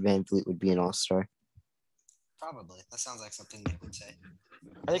Fred VanVleet would be an All-Star. Probably. That sounds like something Nick would say.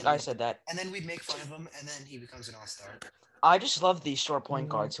 I think I said that. And then we'd make fun of him, and then he becomes an All-Star. I just love these short point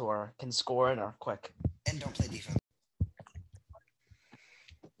guards who can score and are quick. And don't play defense.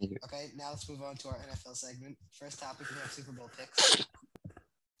 Thank you. Okay, now let's move on to our NFL segment. First topic, we have Super Bowl picks.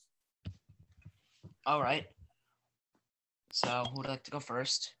 All right. So, who would like to go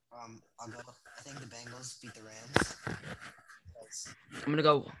first? I'll go. I think the Bengals beat the Rams. I'm going to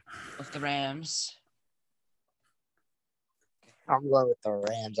go with the Rams. I'm going with the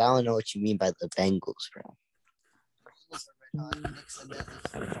Rams. I don't know what you mean by the Bengals, bro. Nick said that like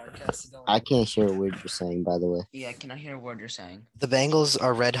 3 podcasts ago. I can't hear a word you're saying, by the way. Yeah, I cannot hear a word you're saying. The Bengals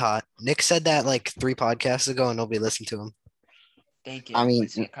are red hot. Nick said that like 3 podcasts ago, and nobody listened to him. Thank you. I mean-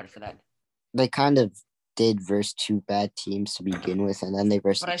 Let's get credit for that. They kind of did verse 2 bad teams to begin with, and then they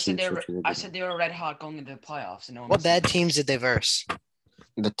versed But the I said Chiefs, which was I said they were red hot going into the playoffs, and no one. What listened. bad teams did they verse?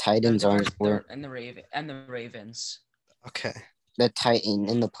 the Titans aren't. And the Ravens. Okay. The Titan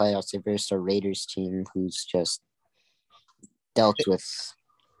in the playoffs, they versed a Raiders team who's just dealt with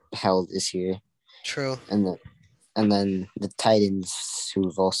hell this year, True. and then the Titans,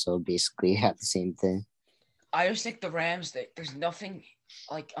 who've also basically had the same thing. I just think the Rams. There's nothing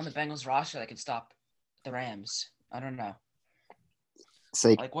like on the Bengals roster that can stop the Rams. I don't know. It's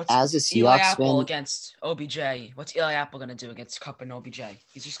like, Like what's as a Eli Seahawks Apple fan, against OBJ? What's Eli Apple gonna do against Cup and OBJ?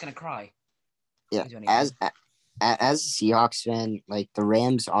 He's just gonna cry. yeah, Do anything. as a Seahawks fan, like the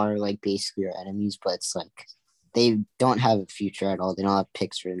Rams are like basically our enemies, but it's like they don't have a future at all. They don't have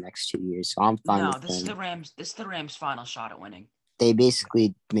picks for the next 2 years, so I'm fine No, with this is them. the Rams. This is the Rams' final shot at winning. They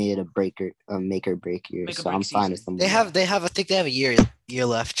basically made it a make or break year, Make or so break I'm fine with season. them. They have I think they have a year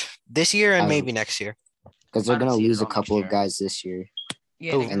left. This year and I maybe next year. because they're I don't gonna see it lose at a all next couple of year. guys this year.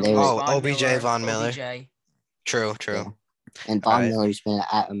 Yeah, Who? they're gonna And they lose were- Von Miller. OBJ, True. Yeah. And Von Alright. Miller's been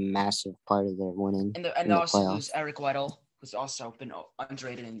a massive part of their winning. and in they the also playoffs. lose Eric Weddle, who's also been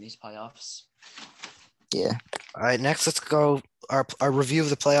underrated in these playoffs. Yeah, All right, next let's go our review of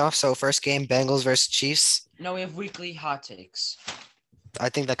the playoffs. So first game, Bengals versus Chiefs. No, we have weekly hot takes. I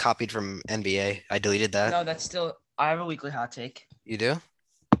think that copied from NBA. I deleted that. No, that's still. I have a weekly hot take. You do?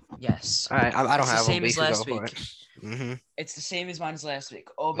 Yes. All right, I don't It's the have same one. We as could last go for week. it. Mm-hmm. It's the same as mine as last week.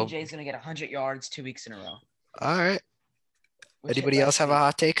 OBJ is gonna get 100 yards 2 weeks in a row. All right. which hit Anybody else last have a week.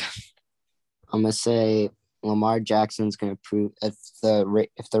 hot take? I'm gonna say Lamar Jackson's gonna prove if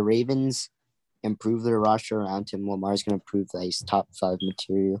the Ravens improve their roster around him, Lamar's gonna prove that he's top 5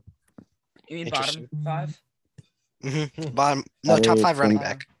 material. You mean Interesting. bottom 5? Mm-hmm. Bottom, no, Better top 5 running than-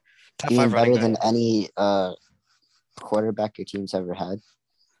 back. Top Being 5 running better back. than any quarterback your team's ever had.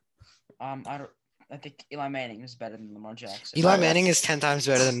 I think Eli Manning is better than Lamar Jackson. Eli Alright. Manning is 10 times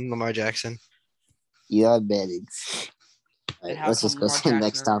better than Lamar Jackson. Yeah, Manning. And how Let's just come go Lamar to the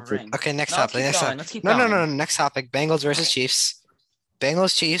next Jackson doesn't have a topic. ring? Okay, next No, topic. Next topic. Let's keep No. going. Next topic. Bengals versus Chiefs.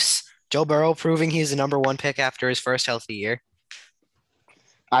 Bengals Chiefs. Joe Burrow proving he's the number 1 pick after his first healthy year.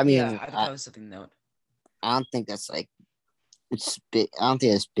 I mean, Yeah, I thought that was something to note. I don't think that's like it's big. I don't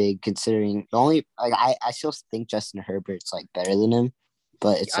think it's big considering the only like I still think Justin Herbert's like better than him,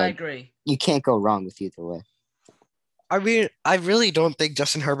 but it's I like agree. you can't go wrong with either way. I mean, I really don't think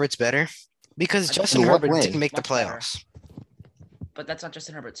Justin Herbert's better because I- Justin In what Herbert way? didn't make the Much better. playoffs. But that's not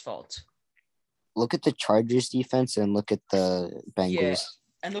Justin Herbert's fault. Look at the Chargers defense and look at the Bengals. Yeah.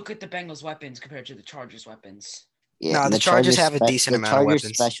 And look at the Bengals' weapons compared to the Chargers' weapons. Yeah, No, and the Chargers have a decent amount of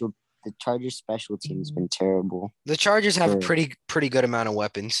weapons. The Chargers special team has been terrible. The Chargers have a for- pretty good amount of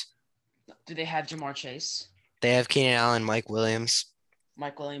weapons. Do they have Jamar Chase? They have Keenan Allen, Mike Williams.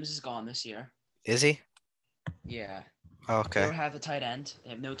 Mike Williams is gone this year. Is he? Yeah. Oh, They okay. don't have a tight end. They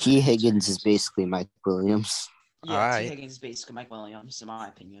have no tight T. end. Higgins is basically Mike Williams. Yeah, Alright. T. Higgins is basically Mike Williams, in my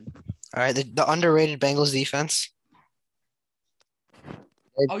opinion. All right, the underrated Bengals defense.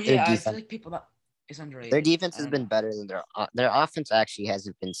 Oh, Their yeah, I defense, feel like people that is underrated. their defense I has don't been know. better than their offense actually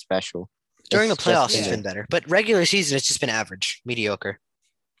hasn't been special. During the It's just playoffs, it's yeah. been better, but regular season, it's just been average, mediocre,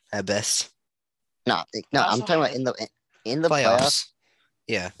 at best. No, I I'm also talking about had- in the playoffs.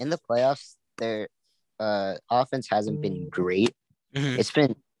 Yeah. In the playoffs, their offense hasn't been great. Mhm.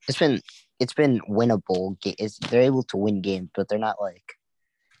 It's been winnable. They're able to win games, but they're not like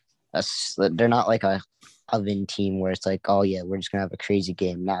they're not like a oven team where it's like, oh yeah, we're just gonna have a crazy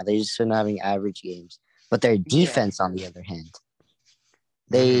game. Nah, they've just been having average games. But their defense, on the other hand,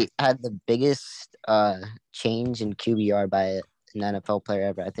 they had the biggest change in QBR by an NFL player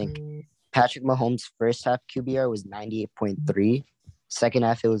ever. I think Patrick Mahomes' first half QBR was 98.3. Second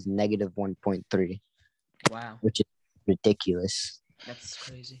half, it was negative 1.3, Wow, which is ridiculous. that's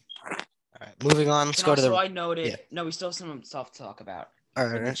crazy. All right, moving on. Let's And go to also, the. I noted. yeah. No, we still have some stuff to talk about All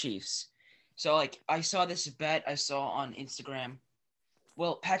with the right. Chiefs. So, like, I saw this bet I saw on Instagram.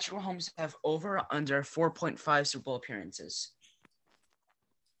 Will Patrick Mahomes have over or under 4.5 Super Bowl appearances?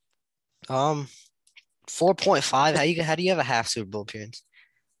 4.5. How do you have a half Super Bowl appearance?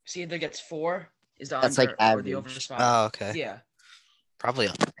 See, either gets 4 is the That's under like or the over average. is 5. Oh, okay. Yeah. Probably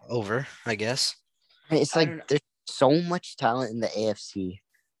over, I guess. It's I don't know. like there's so much talent in the AFC.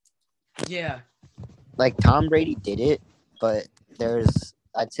 Yeah. Like Tom Brady did it, but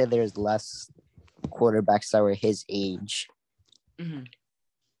I'd say there's less quarterbacks that were his age. Mm-hmm.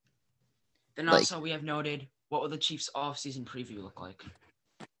 Then Like- also, we have noted, what will the Chiefs' offseason preview look like?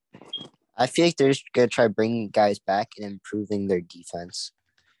 I feel like they're just gonna try bringing guys back and improving their defense.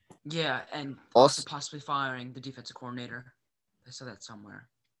 Yeah, and Also- also possibly firing the defensive coordinator. I saw that somewhere.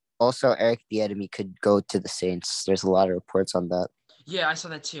 Also, Eric Bieniemy could go to the Saints. There's a lot of reports on that. Yeah, I saw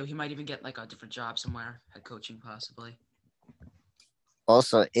that too. He might even get like a different job somewhere, head coaching possibly.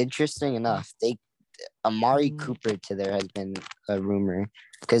 Also, interesting enough, Amari Cooper to there has been a rumor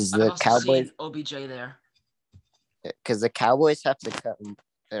because I've the also Cowboys seen OBJ there. have to cut him,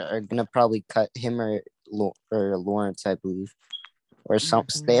 are gonna probably cut him or Lawrence, I believe, or some.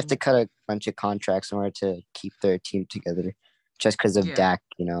 They have to cut a bunch of contracts in order to keep their team together, just because of Yeah. Dak,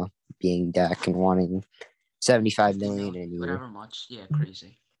 being Dak and wanting 75 50 million mil, a year. whatever much. Yeah,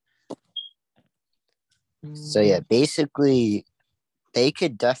 crazy. So yeah, basically, they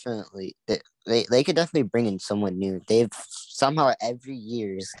could definitely bring in someone new. They've somehow every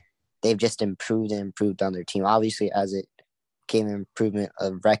years they've just improved and improved on their team. Obviously, as it came an improvement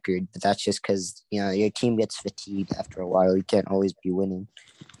of record, but that's just because your team gets fatigued after a while. You can't always be winning.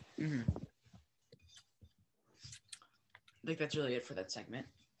 Mm-hmm. I think that's really it for that segment.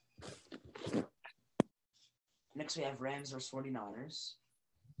 Next, we have Rams versus 49ers.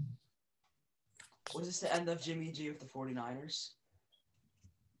 Was this the end of Jimmy G with the 49ers?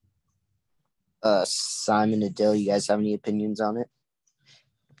 Simon Adil, you guys have any opinions on it?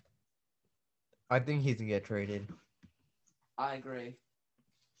 I think he's gonna get traded. I agree.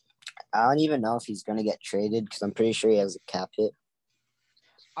 I don't even know if he's gonna get traded because I'm pretty sure he has a cap hit.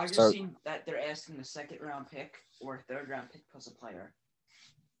 I just So- seen that they're asking a second-round pick or a third-round pick plus a player.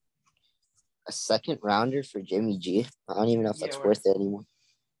 A second rounder for Jimmy G. I don't even know if that's Yeah, worth it anymore.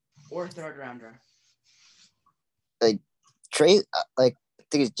 Or a third-rounder. Trade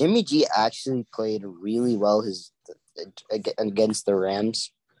because Jimmy G actually played really well against the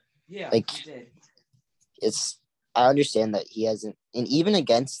Rams. Yeah, Like- he did. I understand that he hasn't, and even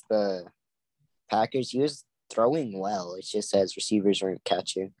against the Packers, he was throwing well. It's just that his receivers weren't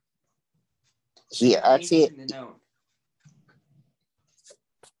catching. He actually Interesting to note.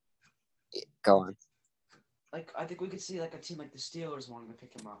 go on. Like, I think we could see like a team like the Steelers wanting to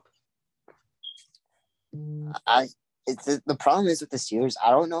pick him up. The problem is with the Steelers. I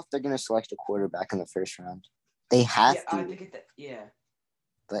don't know if they're gonna select a quarterback in the first round. They have Yeah, to, I think yeah.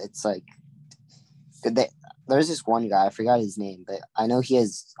 but it's like there's this one guy. I forgot his name, but I know he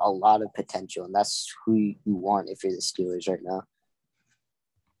has a lot of potential, and that's who you want if you're the Steelers right now.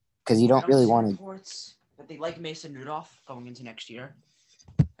 Because you don't really want to. Reports that they like Mason Rudolph going into next year.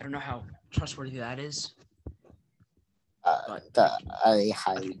 I don't know how trustworthy that is. I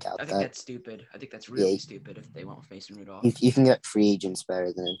highly doubt I think that. that's stupid. I think that's really stupid if they went with Mason Rudolph. You can get free agents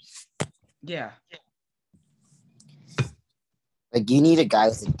better than him. Yeah. Like you need a guy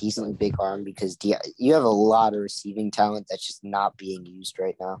with a decently big arm because you have a lot of receiving talent that's just not being used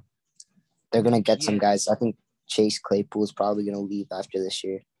right now. They're gonna get some Yeah. guys. I think Chase Claypool is probably gonna leave after this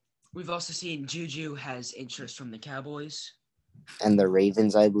year, We've also seen Juju has interest from the Cowboys and the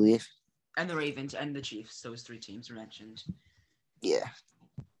Ravens, I believe. and the Ravens and the Chiefs. Those three teams were mentioned. Yeah.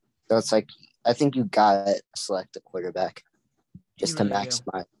 So it's like I think you gotta select a quarterback just You to really do.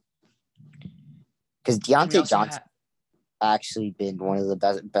 maximize. Because And we Deontay also Johnson actually been one of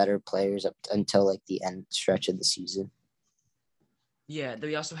the better players up until like the end stretch of the season.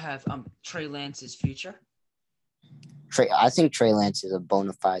 we also have Trey Lance's future. I think Trey Lance is a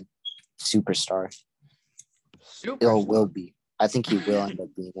bona fide superstar. Or will be. I think he will end up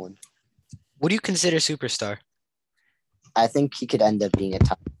being one. What do you consider superstar? I think he could end up being a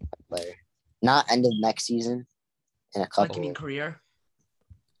top player. Not end of next season. In a couple. Like you mean career?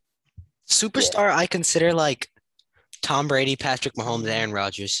 Superstar, I consider like Tom Brady, Patrick Mahomes, Aaron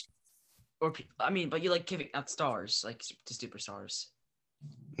Rodgers. But you like giving out stars, like to superstars.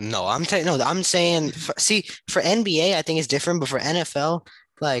 No, I'm saying. For NBA, I think it's different, but for NFL,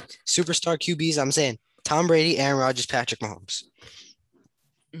 like superstar QBs, I'm saying Tom Brady, Aaron Rodgers, Patrick Mahomes.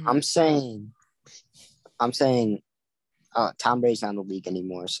 Mhm. I'm saying, Tom Brady's not in the league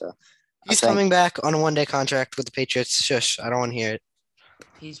anymore, so He's coming back on a one-day contract with the Patriots. Shush, I don't want to hear it.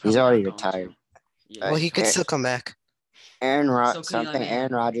 He's he's already not going retired. to. Yeah, Well, he he's could right. still come back. Aaron So could Eli Manning.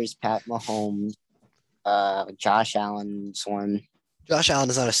 Aaron Rodgers, Pat Mahomes, Josh Allen's one. Josh Allen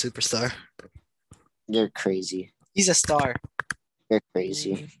is not a superstar. You're crazy. He's a star. You're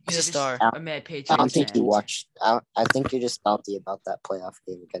crazy. He's a star. A mad Patriots I don't think you fan. watched. I think you're just salty about that playoff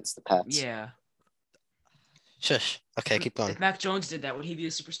game against the Pats. Yeah. Shush. Okay, keep going. If Mac Jones did that, would he be a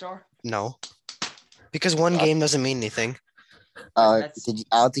superstar? No, because one game doesn't mean anything. I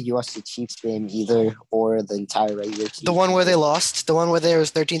don't think you watched the Chiefs game either, or the entire regular season. The one where they lost, the one where there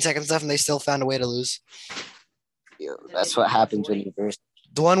was 13 seconds left and they still found a way to lose. Yeah, that's what happens when you verse.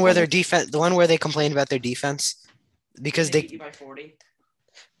 The one where the one where they complained about their defense because they beat you by 40.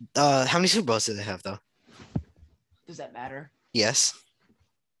 How many Super Bowls do they have though? Does that matter? Yes.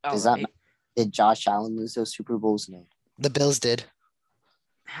 Does that matter? Did Josh Allen lose those Super Bowls? No. The Bills did.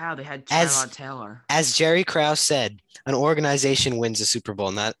 How they had Tyrod Taylor. As Jerry Krause said, an organization wins a Super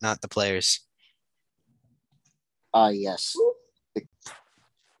Bowl, not the players. Yes.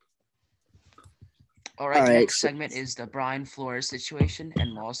 All right, the next segment is the Brian Flores situation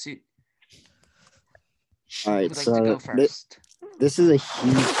and lawsuit. All right, Who'd like to go first? This is a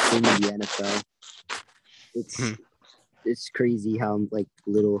huge thing in the NFL. It's crazy how like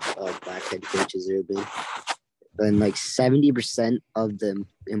little black head coaches there have been. And like 70% of the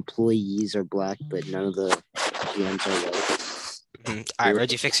employees are black, but none of the GMs are white. All right,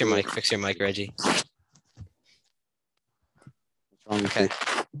 Reggie, fix your mic. Fix your mic, Reggie. Okay.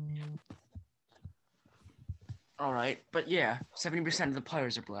 All right, but yeah, 70% of the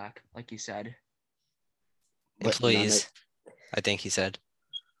players are black, like you said. Employees, I think he said.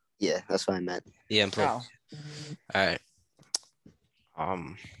 Yeah, that's what I meant. Yeah, employees. Oh. All right.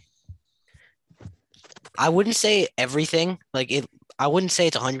 I wouldn't say everything. I wouldn't say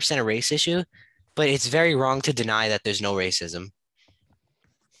it's 100% a race issue, but it's very wrong to deny that there's no racism.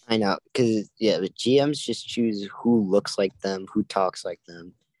 I know, because the GMs just choose who looks like them, who talks like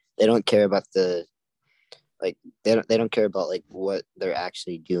them. They don't care about they don't care about like what they're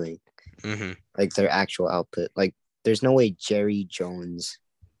actually doing, like their actual output. Like, there's no way Jerry Jones,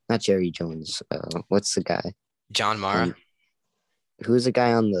 not Jerry Jones. What's the guy? John Mara. Who's the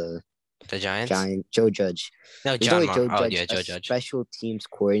guy on the Giants? Joe Judge. No, John Mara. Joe Judge. Special teams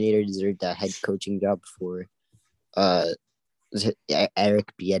coordinator deserved that head coaching job for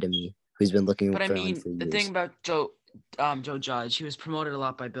Eric Bieniemy, who's been looking for him for years. The thing about Joe Judge, he was promoted a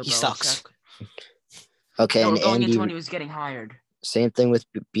lot by Bill Belichick. Sucks. Okay, and going Andy, into when he was getting hired. Same thing with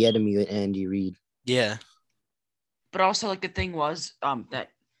Bieniemy and Andy Reid. Yeah. But also, like, the thing was that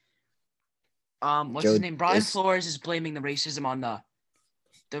what's his name? Brian Flores is blaming the racism on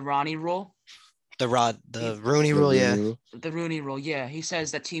the Ronnie rule. The Rooney rule, yeah. The Rooney rule, yeah. He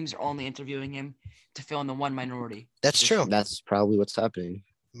says that teams are only interviewing him to fill in the one minority. That's true. That's probably what's happening.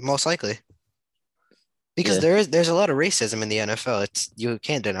 Most likely. Because there's a lot of racism in the NFL. You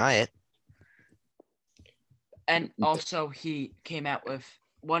can't deny it. And also, he came out with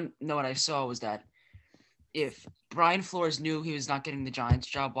one note I saw was that if Brian Flores knew he was not getting the Giants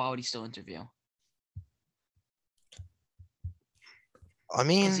job, why would he still interview? I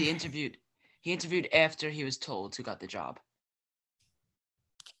mean, because he interviewed after he was told who got the job.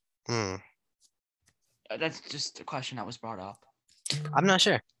 That's just a question that was brought up. I'm not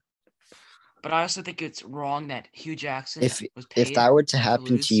sure. But I also think it's wrong that Hugh Jackson If was paid if that were to happen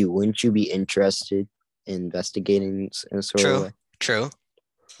lose. to you, wouldn't you be interested in investigating in a sort of True. way? True.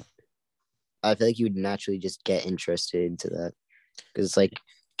 I feel like you would naturally just get interested into that because it's like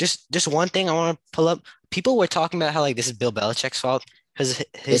Just one thing I want to pull up. People were talking about how like this is Bill Belichick's fault because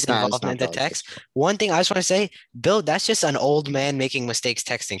his it's not involvement in the Belichick's text. fault. One thing I just want to say, Bill, that's just an old man making mistakes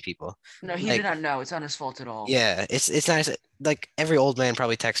texting people. No, he like- did not know. It's not his fault at all. Yeah, it's nice. Like every old man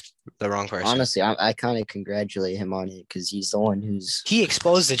probably texts the wrong person. Honestly, I kind of congratulate him on it because he's the one He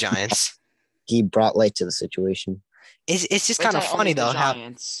exposed the Giants. he brought light to the situation. It's just But kind of not only funny the though how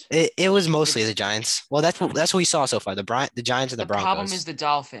Giants. it was mostly the Giants. Well, that's what we saw so far. The Giants and the The Broncos. problem is the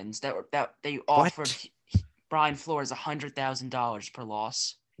Dolphins that they offered Brian Flores $100,000 per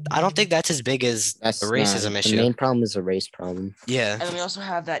loss. I don't think that's as big as That's a racism not, issue. The main problem is a race problem. Yeah, And then we also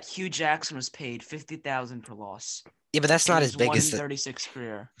have that Hugh Jackson was paid $50,000 per loss. yeah, but that's not in as his big 1 as in the. 36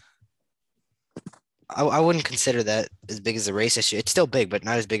 career. I wouldn't consider that as big as the race issue. It's still big, but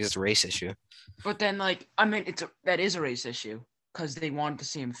not as big as the race issue. But then, that is a race issue because they wanted to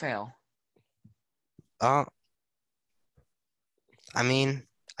see him fail. I mean,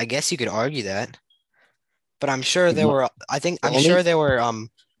 I guess you could argue that, but I'm sure there were.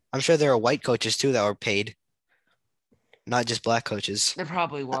 I'm sure there were white coaches too that were paid, not just black coaches. There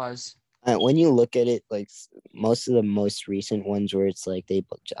probably was. When you look at it, like most of the most recent ones where it's like they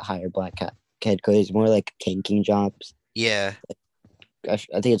hire black head coaches, more like tanking jobs. Yeah. I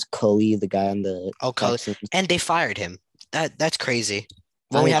think it's Cully, the guy on the Cully. Texans. And they fired him. That's crazy.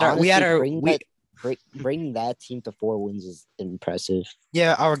 When Bring that team to 4 wins is impressive.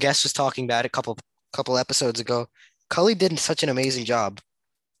 Yeah, our guest was talking about it a couple episodes ago. Cully did such an amazing job.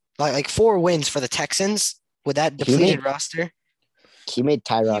 Like 4 wins for the Texans with that depleted roster. He made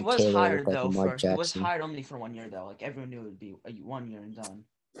Tyrod He was Taylor hired look like though. Mark Jackson. He was hired only for 1 year though. Like everyone knew it would be 1 year and done.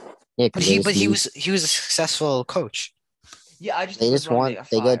 Yeah, But he was a successful coach. Yeah, I just they think just want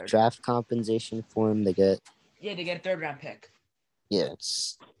they get draft compensation for him. They get a 3rd round pick. Yeah,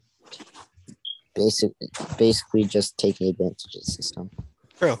 it's basically just taking advantage of the system.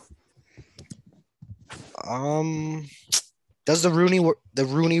 True. Does the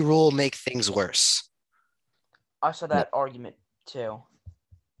Rooney Rule make things worse? I saw that argument too.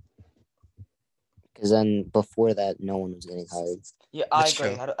 Because then before that, no one was getting hired. Yeah, I That's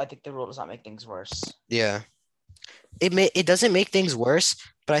agree. true. I think the rule does not make things worse. Yeah. It doesn't make things worse,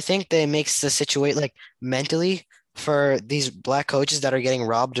 but I think that it makes the situation like mentally for these black coaches that are getting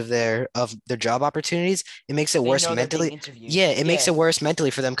robbed of their job opportunities, it makes it worse mentally. Yeah, it makes it worse mentally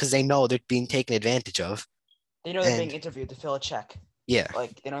for them because they know they're being taken advantage of. They know they're being interviewed to fill a check. Yeah.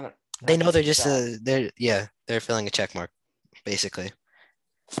 Like they know they're just they're filling a check mark, basically.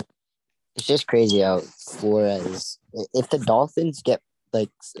 It's just crazy how Flores, if the Dolphins get like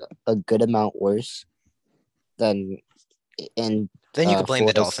a good amount worse, then you can blame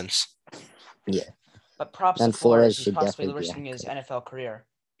the Dolphins. Yeah. But props to Flores should possibly risking his NFL career.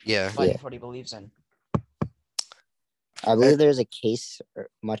 Yeah. Fighting for what he believes in. I believe there's a case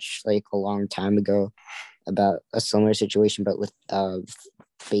much like a long time ago about a similar situation, but with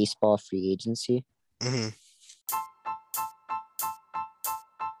baseball free agency. Mm-hmm.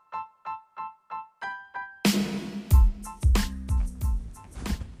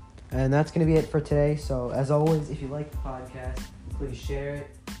 And that's going to be it for today. So, as always, if you like the podcast, please share it.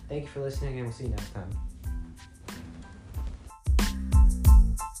 Thank you for listening, and we'll see you next time.